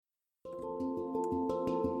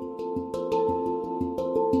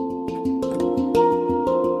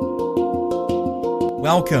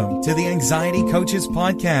Welcome to the Anxiety Coaches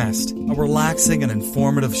Podcast, a relaxing and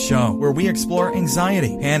informative show where we explore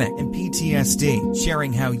anxiety, panic, and PTSD,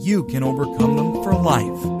 sharing how you can overcome them for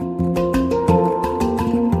life.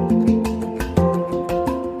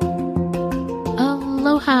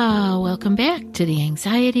 Aloha! Welcome back to the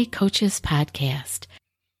Anxiety Coaches Podcast.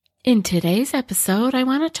 In today's episode, I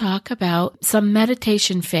want to talk about some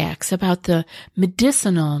meditation facts, about the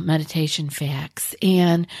medicinal meditation facts,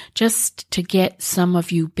 and just to get some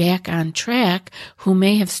of you back on track who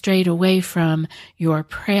may have strayed away from your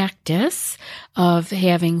practice of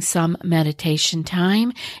having some meditation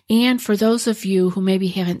time. And for those of you who maybe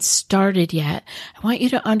haven't started yet, I want you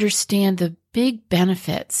to understand the big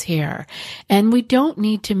benefits here. And we don't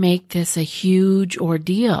need to make this a huge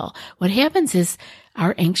ordeal. What happens is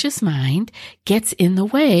our anxious mind gets in the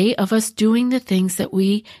way of us doing the things that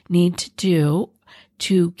we need to do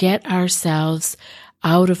to get ourselves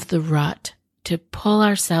out of the rut, to pull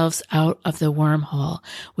ourselves out of the wormhole.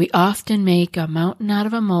 We often make a mountain out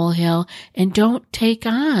of a molehill and don't take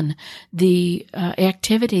on the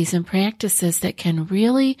activities and practices that can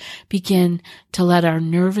really begin to let our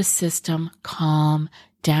nervous system calm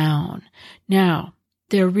down. Now,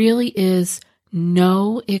 there really is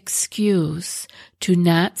no excuse to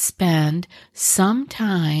not spend some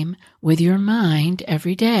time with your mind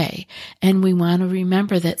every day. And we want to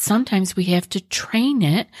remember that sometimes we have to train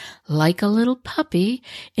it like a little puppy,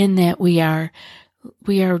 in that we are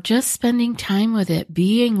just spending time with it,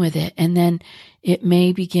 being with it, and then it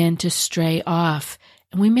may begin to stray off.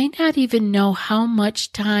 And we may not even know how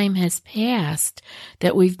much time has passed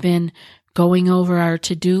that we've been going over our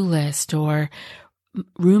to-do list or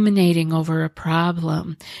ruminating over a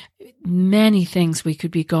problem. Many things we could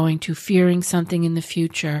be going to, fearing something in the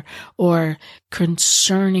future or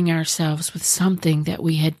concerning ourselves with something that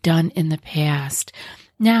we had done in the past.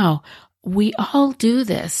 Now, we all do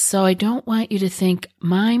this, so I don't want you to think,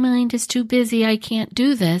 my mind is too busy, I can't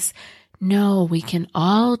do this. No, we can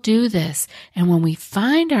all do this. And when we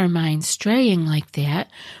find our mind straying like that,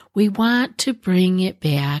 we want to bring it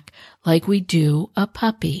back like we do a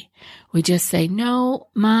puppy. We just say, no,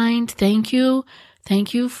 mind, thank you.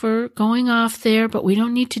 Thank you for going off there, but we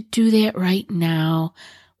don't need to do that right now.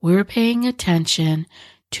 We're paying attention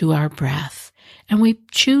to our breath. And we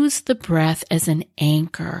choose the breath as an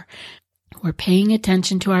anchor. We're paying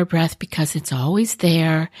attention to our breath because it's always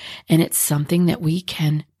there, and it's something that we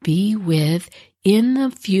can be with in the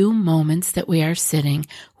few moments that we are sitting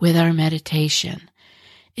with our meditation.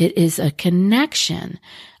 It is a connection.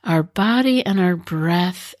 Our body and our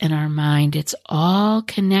breath and our mind, it's all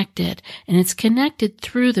connected, and it's connected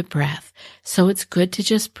through the breath. So it's good to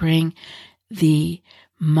just bring the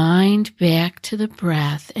mind back to the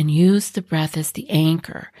breath and use the breath as the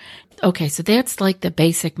anchor. Okay, so that's like the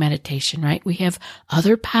basic meditation, right? We have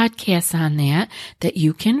other podcasts on that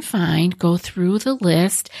you can find. Go through the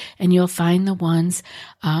list and you'll find the ones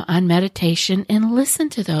on meditation and listen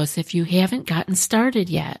to those if you haven't gotten started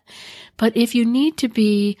yet. But if you need to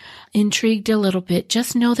be intrigued a little bit,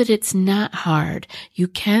 just know that it's not hard. You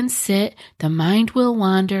can sit, the mind will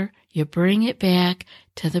wander, you bring it back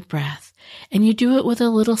to the breath. And you do it with a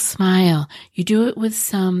little smile. You do it with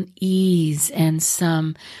some ease and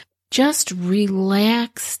some just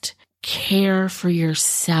relaxed care for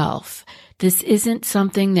yourself. This isn't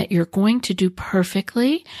something that you're going to do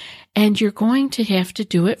perfectly, and you're going to have to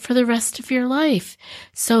do it for the rest of your life.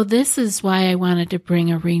 So this is why I wanted to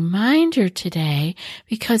bring a reminder today,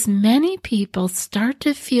 because many people start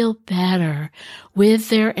to feel better with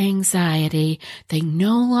their anxiety. They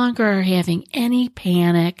no longer are having any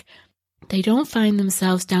panic. They don't find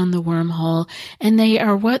themselves down the wormhole, and they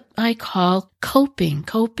are what I call coping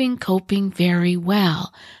very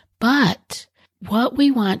well. But what we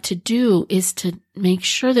want to do is to make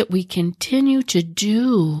sure that we continue to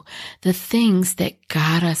do the things that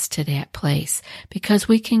got us to that place, because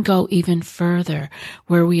we can go even further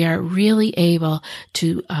where we are really able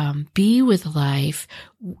to be with life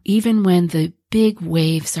even when the big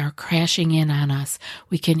waves are crashing in on us.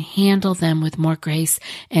 We can handle them with more grace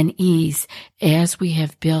and ease as we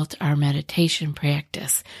have built our meditation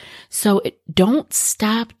practice. So don't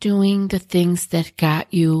stop doing the things that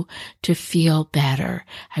got you to feel better.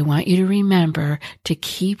 I want you to remember to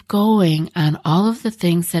keep going on all of the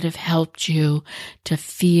things that have helped you to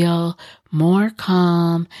feel more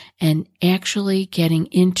calm and actually getting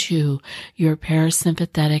into your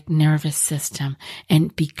parasympathetic nervous system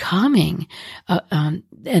and becoming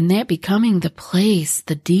the place,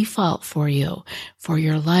 the default for you, for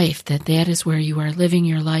your life, that is where you are living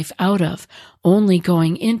your life out of, only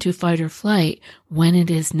going into fight or flight when it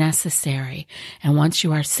is necessary. And once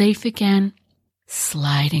you are safe again,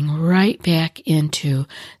 sliding right back into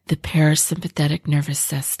the parasympathetic nervous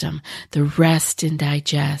system, the rest and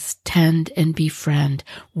digest, tend and befriend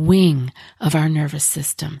wing of our nervous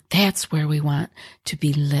system. That's where we want to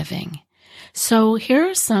be living. So here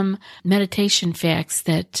are some meditation facts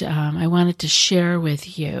that I wanted to share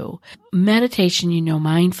with you. Meditation,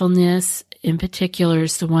 mindfulness in particular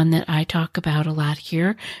is the one that I talk about a lot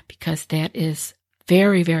here because that is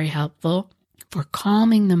very, very helpful for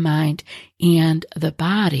calming the mind and the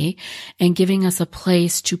body and giving us a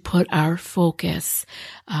place to put our focus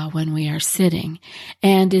when we are sitting.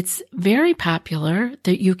 And it's very popular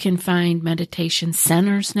that you can find meditation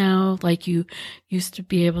centers now, like you used to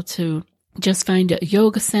be able to just find a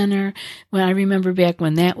yoga center. Well, I remember back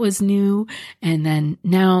when that was new, and then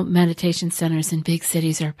now meditation centers in big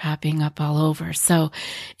cities are popping up all over. So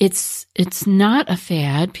it's not a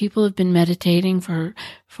fad. People have been meditating for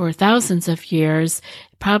thousands of years,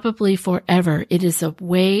 probably forever. It is a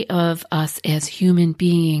way of us as human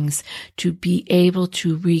beings to be able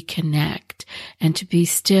to reconnect, and to be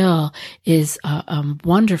still is a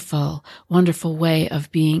wonderful, wonderful way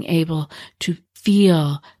of being able to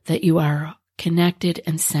feel that you are connected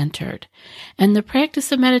and centered. And the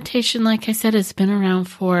practice of meditation, like I said, has been around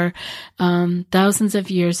for thousands of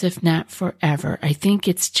years, if not forever. I think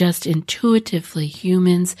it's just intuitively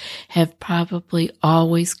humans have probably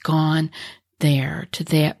always gone there to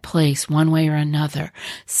that place one way or another.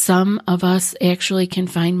 Some of us actually can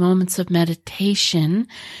find moments of meditation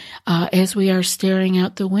as we are staring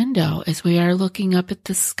out the window, as we are looking up at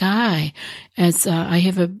the sky, as I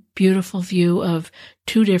have a beautiful view of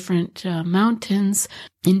two different mountains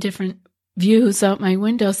in different views out my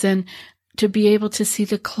windows, and to be able to see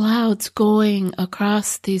the clouds going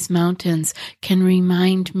across these mountains can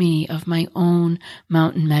remind me of my own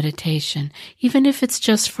mountain meditation, even if it's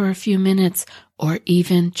just for a few minutes or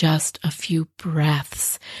even just a few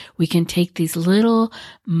breaths. We can take these little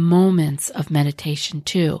moments of meditation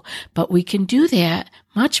too, but we can do that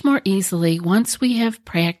much more easily once we have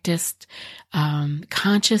practiced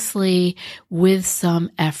consciously with some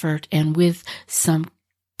effort and with some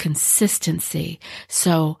consistency.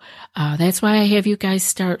 So that's why I have you guys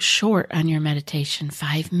start short on your meditation,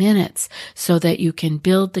 5 minutes, so that you can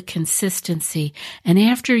build the consistency. And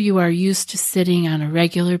after you are used to sitting on a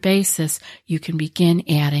regular basis, you can begin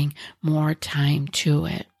adding more time to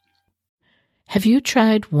it. Have you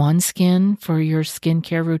tried OneSkin for your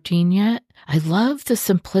skincare routine yet? I love the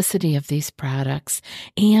simplicity of these products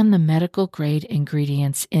and the medical grade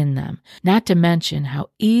ingredients in them, not to mention how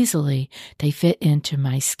easily they fit into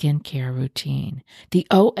my skincare routine. The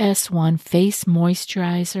OS1 Face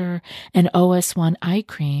Moisturizer and OS1 Eye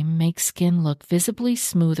Cream make skin look visibly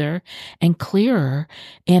smoother and clearer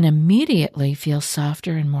and immediately feel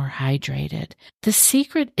softer and more hydrated. The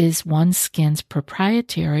secret is OneSkin's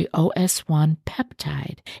proprietary OS1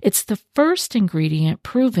 peptide. It's the first ingredient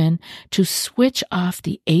proven to switch off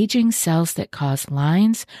the aging cells that cause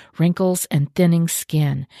lines, wrinkles, and thinning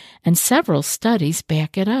skin, and several studies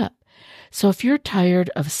back it up. So if you're tired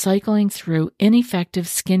of cycling through ineffective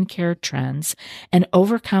skincare trends and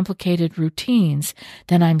overcomplicated routines,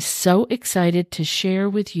 then I'm so excited to share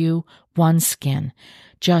with you OneSkin,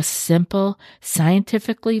 just simple,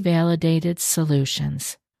 scientifically validated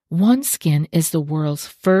solutions. OneSkin is the world's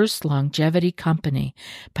first longevity company.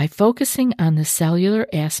 By focusing on the cellular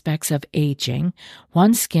aspects of aging,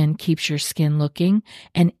 OneSkin keeps your skin looking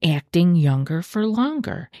and acting younger for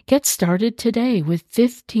longer. Get started today with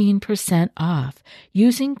 15% off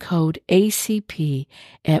using code ACP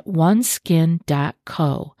at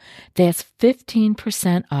oneskin.co. That's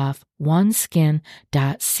 15% off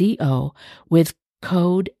oneskin.co with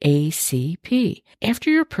code ACP.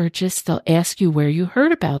 After your purchase, they'll ask you where you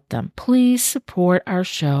heard about them. Please support our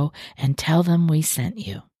show and tell them we sent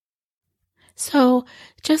you. So,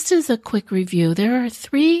 just as a quick review, there are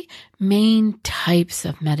 3 main types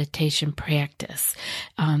of meditation practice.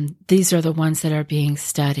 These are the ones that are being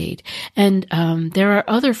studied. And there are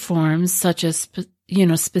other forms such as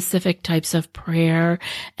specific types of prayer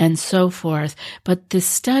and so forth. But the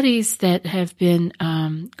studies that have been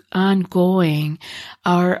ongoing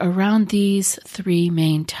are around these 3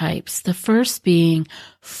 main types. The first being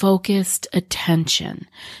focused attention.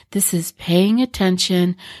 This is paying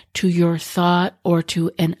attention to your thought or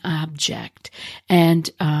to an object. And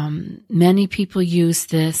many people use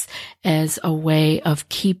this as a way of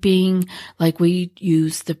keeping, like we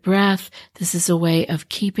use the breath, this is a way of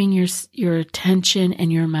keeping your attention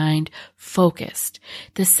and your mind focused.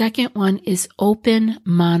 The second one is open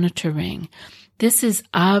monitoring. This is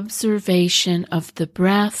observation of the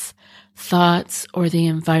breath, thoughts, or the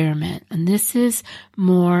environment. And this is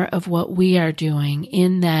more of what we are doing,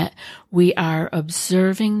 in that we are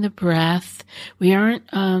observing the breath. We aren't,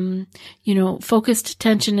 focused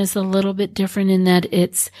attention is a little bit different in that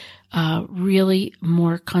it's really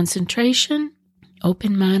more concentration.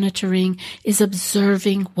 Open monitoring is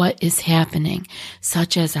observing what is happening,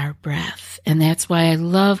 such as our breath. And that's why I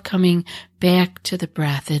love coming back to the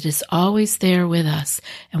breath. It is always there with us,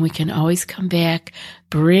 and we can always come back,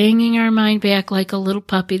 bringing our mind back like a little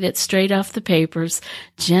puppy that's straight off the papers,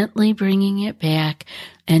 gently bringing it back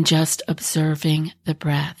and just observing the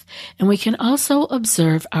breath. And we can also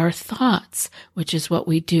observe our thoughts, which is what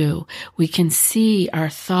we do. We can see our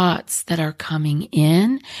thoughts that are coming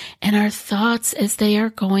in and our thoughts as they are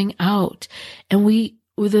going out. And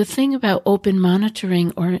the thing about open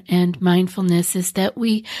monitoring and mindfulness is that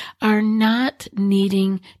we are not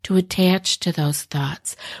needing to attach to those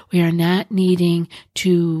thoughts. We are not needing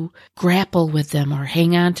to grapple with them or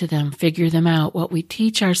hang on to them, figure them out. What we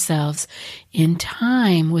teach ourselves in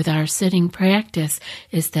time with our sitting practice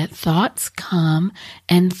is that thoughts come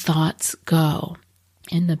and thoughts go.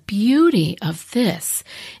 And the beauty of this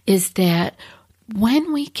is that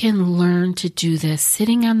when we can learn to do this,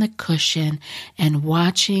 sitting on the cushion and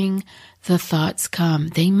watching the thoughts come,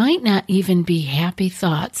 they might not even be happy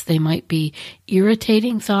thoughts. They might be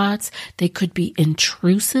irritating thoughts. They could be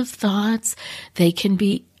intrusive thoughts. They can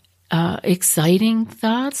be exciting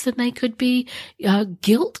thoughts, and they could be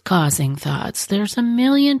guilt-causing thoughts. There's a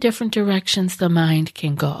million different directions the mind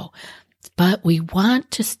can go. But we want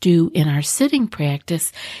to do in our sitting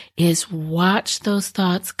practice is watch those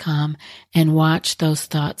thoughts come and watch those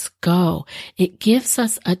thoughts go. It gives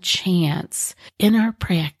us a chance in our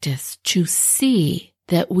practice to see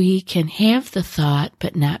that we can have the thought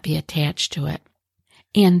but not be attached to it.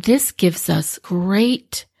 And this gives us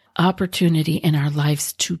great opportunity in our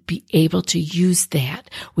lives to be able to use that.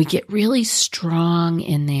 We get really strong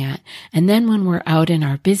in that. And then when we're out in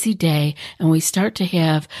our busy day and we start to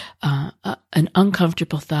have an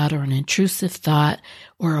uncomfortable thought or an intrusive thought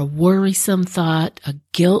or a worrisome thought, a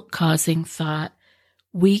guilt-causing thought,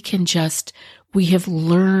 we have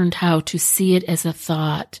learned how to see it as a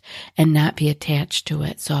thought and not be attached to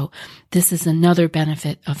it. So this is another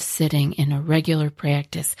benefit of sitting in a regular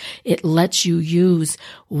practice. It lets you use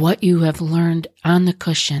what you have learned on the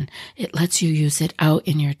cushion. It lets you use it out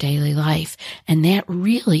in your daily life. And that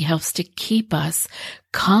really helps to keep us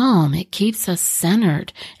calm. It keeps us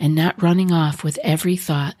centered and not running off with every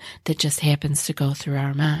thought that just happens to go through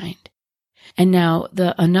our mind. And now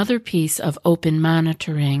another piece of open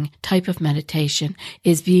monitoring type of meditation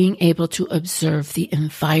is being able to observe the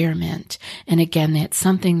environment. And again, that's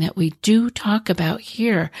something that we do talk about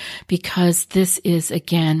here because this is,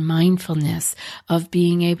 again, mindfulness of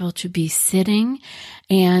being able to be sitting,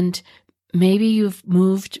 and maybe you've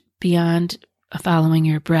moved beyond following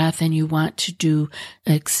your breath and you want to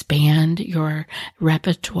expand your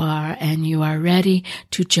repertoire, and you are ready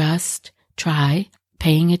to just try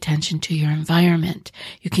paying attention to your environment.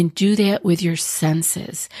 You can do that with your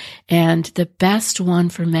senses. And the best one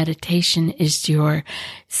for meditation is your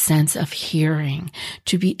sense of hearing.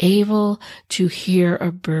 To be able to hear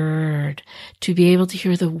a bird, to be able to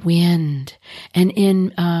hear the wind. And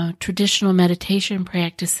in traditional meditation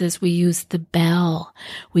practices, we use the bell.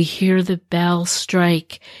 We hear the bell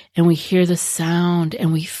strike and we hear the sound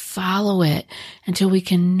and we follow it until we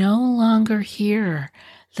can no longer hear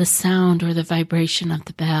the sound or the vibration of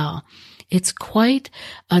the bell. It's quite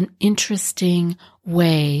an interesting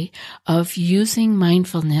way of using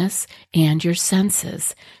mindfulness and your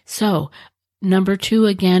senses. So, number 2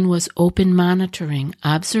 again was open monitoring,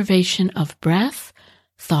 observation of breath,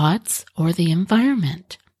 thoughts, or the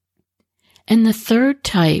environment. And the third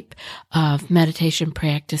type of meditation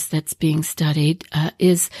practice that's being studied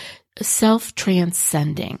is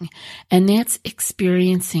self-transcending, and that's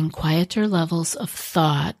experiencing quieter levels of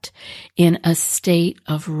thought in a state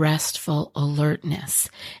of restful alertness.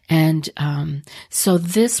 And so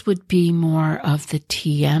this would be more of the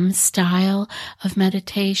TM style of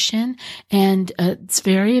meditation, and it's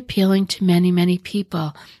very appealing to many, many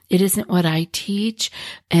people. It isn't what I teach,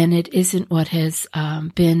 and it isn't what has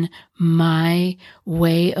been my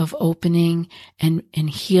way of opening and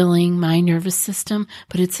healing my nervous system,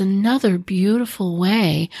 but it's another beautiful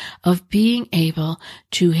way of being able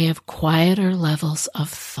to have quieter levels of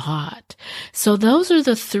thought. So those are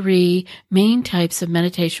the 3 main types of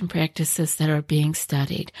meditation practices that are being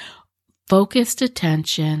studied: focused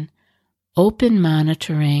attention, open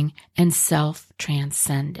monitoring, and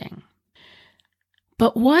self-transcending.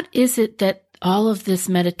 But what is it that all of this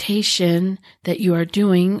meditation that you are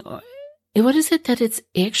doing what is it that it's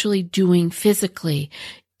actually doing physically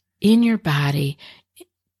in your body?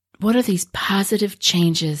 What are these positive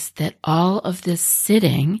changes that all of this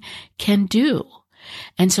sitting can do?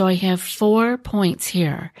 And so I have 4 points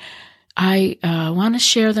here. I want to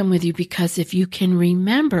share them with you because if you can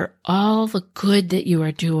remember all the good that you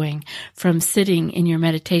are doing from sitting in your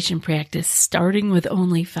meditation practice, starting with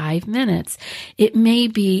only 5 minutes, it may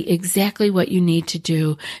be exactly what you need to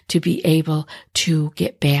do to be able to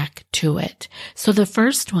get back to it. So the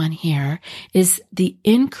first one here is the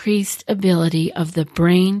increased ability of the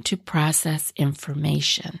brain to process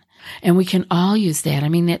information. And we can all use that. I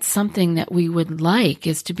mean, that's something that we would like,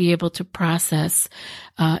 is to be able to process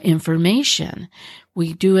information.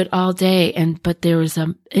 We do it all day, but there is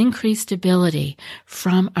an increased ability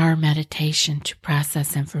from our meditation to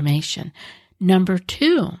process information. Number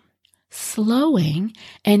 2, slowing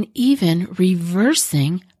and even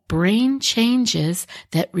reversing brain changes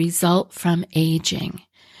that result from aging.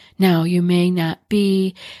 Now, you may not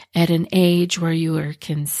be at an age where you are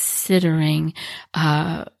considering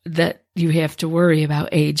that you have to worry about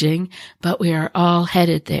aging, but we are all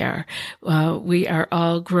headed there. We are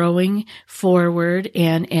all growing forward,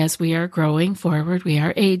 and as we are growing forward, we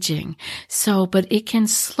are aging. So, but it can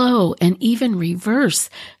slow and even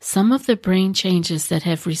reverse some of the brain changes that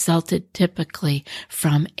have resulted typically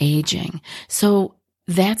from aging. So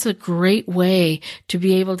that's a great way to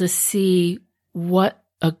be able to see what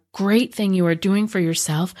a great thing you are doing for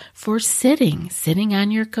yourself for sitting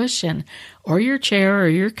on your cushion or your chair or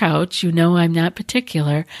your couch. You know, I'm not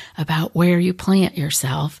particular about where you plant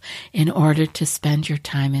yourself in order to spend your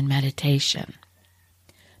time in meditation.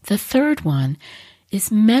 The third one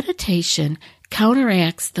is meditation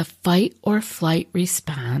counteracts the fight or flight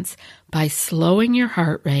response by slowing your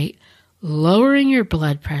heart rate, lowering your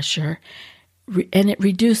blood pressure, and it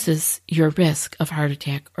reduces your risk of heart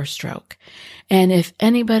attack or stroke. And if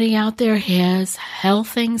anybody out there has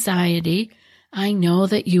health anxiety, I know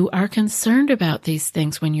that you are concerned about these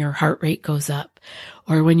things when your heart rate goes up,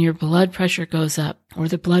 or when your blood pressure goes up, or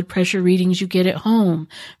the blood pressure readings you get at home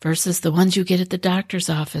versus the ones you get at the doctor's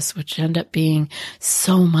office, which end up being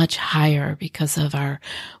so much higher because of our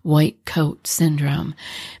white coat syndrome.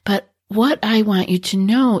 But what I want you to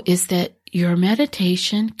know is that your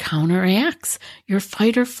meditation counteracts your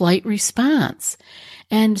fight or flight response.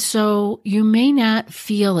 And so you may not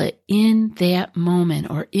feel it in that moment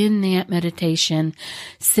or in that meditation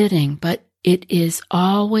sitting, but it is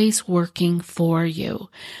always working for you.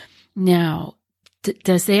 Now,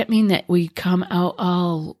 does that mean that we come out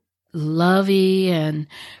all lovey and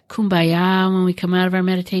kumbaya when we come out of our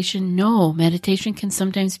meditation? No, meditation can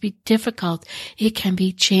sometimes be difficult. It can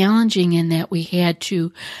be challenging in that we had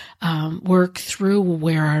to work through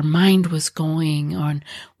where our mind was going, on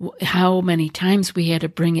how many times we had to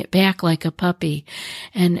bring it back like a puppy.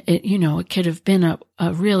 And it could have been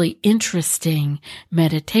a really interesting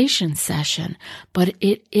meditation session, but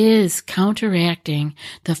it is counteracting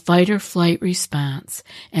the fight or flight response,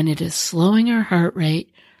 and it is slowing our heart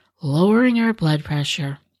rate, lowering our blood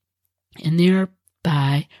pressure, and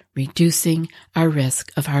thereby reducing our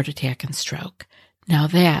risk of heart attack and stroke. Now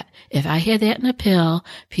that, if I had that in a pill,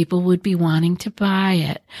 people would be wanting to buy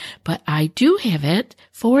it. But I do have it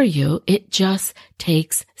for you. It just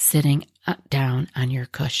takes sitting down on your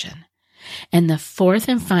cushion. And the fourth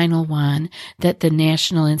and final one that the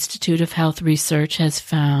National Institute of Health Research has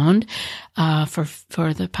found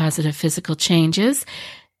for the positive physical changes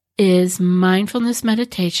is mindfulness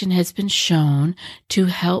meditation has been shown to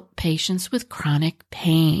help patients with chronic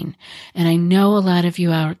pain. And I know a lot of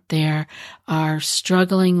you out there are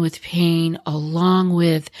struggling with pain along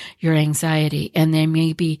with your anxiety, and they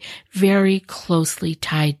may be very closely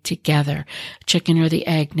tied together, chicken or the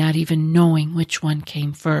egg, not even knowing which one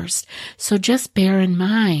came first. So just bear in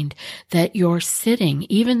mind that you're sitting,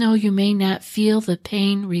 even though you may not feel the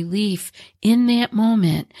pain relief in that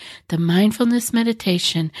moment, the mindfulness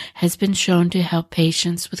meditation has been shown to help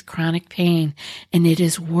patients with chronic pain, and it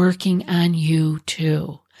is working on you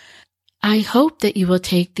too. I hope that you will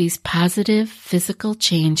take these positive physical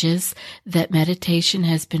changes that meditation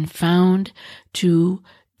has been found to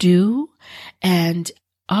do, and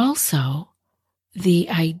also the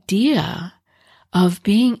idea of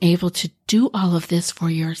being able to do all of this for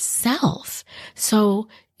yourself. So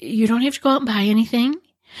you don't have to go out and buy anything.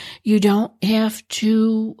 You don't have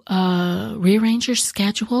to rearrange your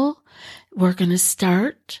schedule. We're going to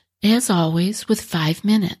start, as always, with 5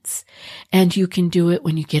 minutes. And you can do it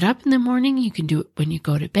when you get up in the morning. You can do it when you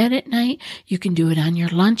go to bed at night. You can do it on your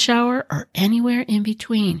lunch hour or anywhere in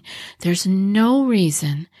between. There's no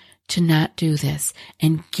reason to not do this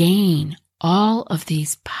and gain all of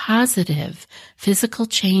these positive physical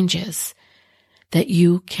changes that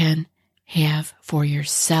you can have for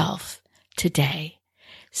yourself today,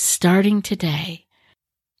 starting today.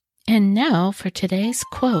 And now for today's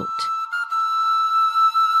quote.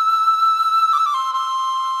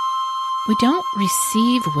 We don't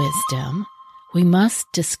receive wisdom. We must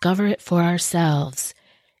discover it for ourselves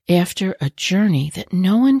after a journey that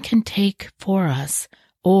no one can take for us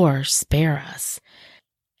or spare us.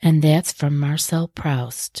 And that's from Marcel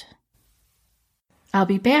Proust. I'll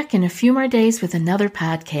be back in a few more days with another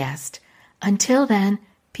podcast. Until then,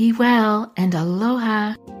 be well and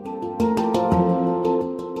aloha.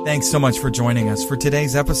 Thanks so much for joining us for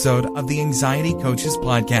today's episode of the Anxiety Coaches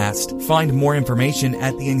Podcast. Find more information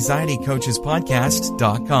at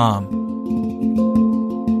theanxietycoachespodcast.com.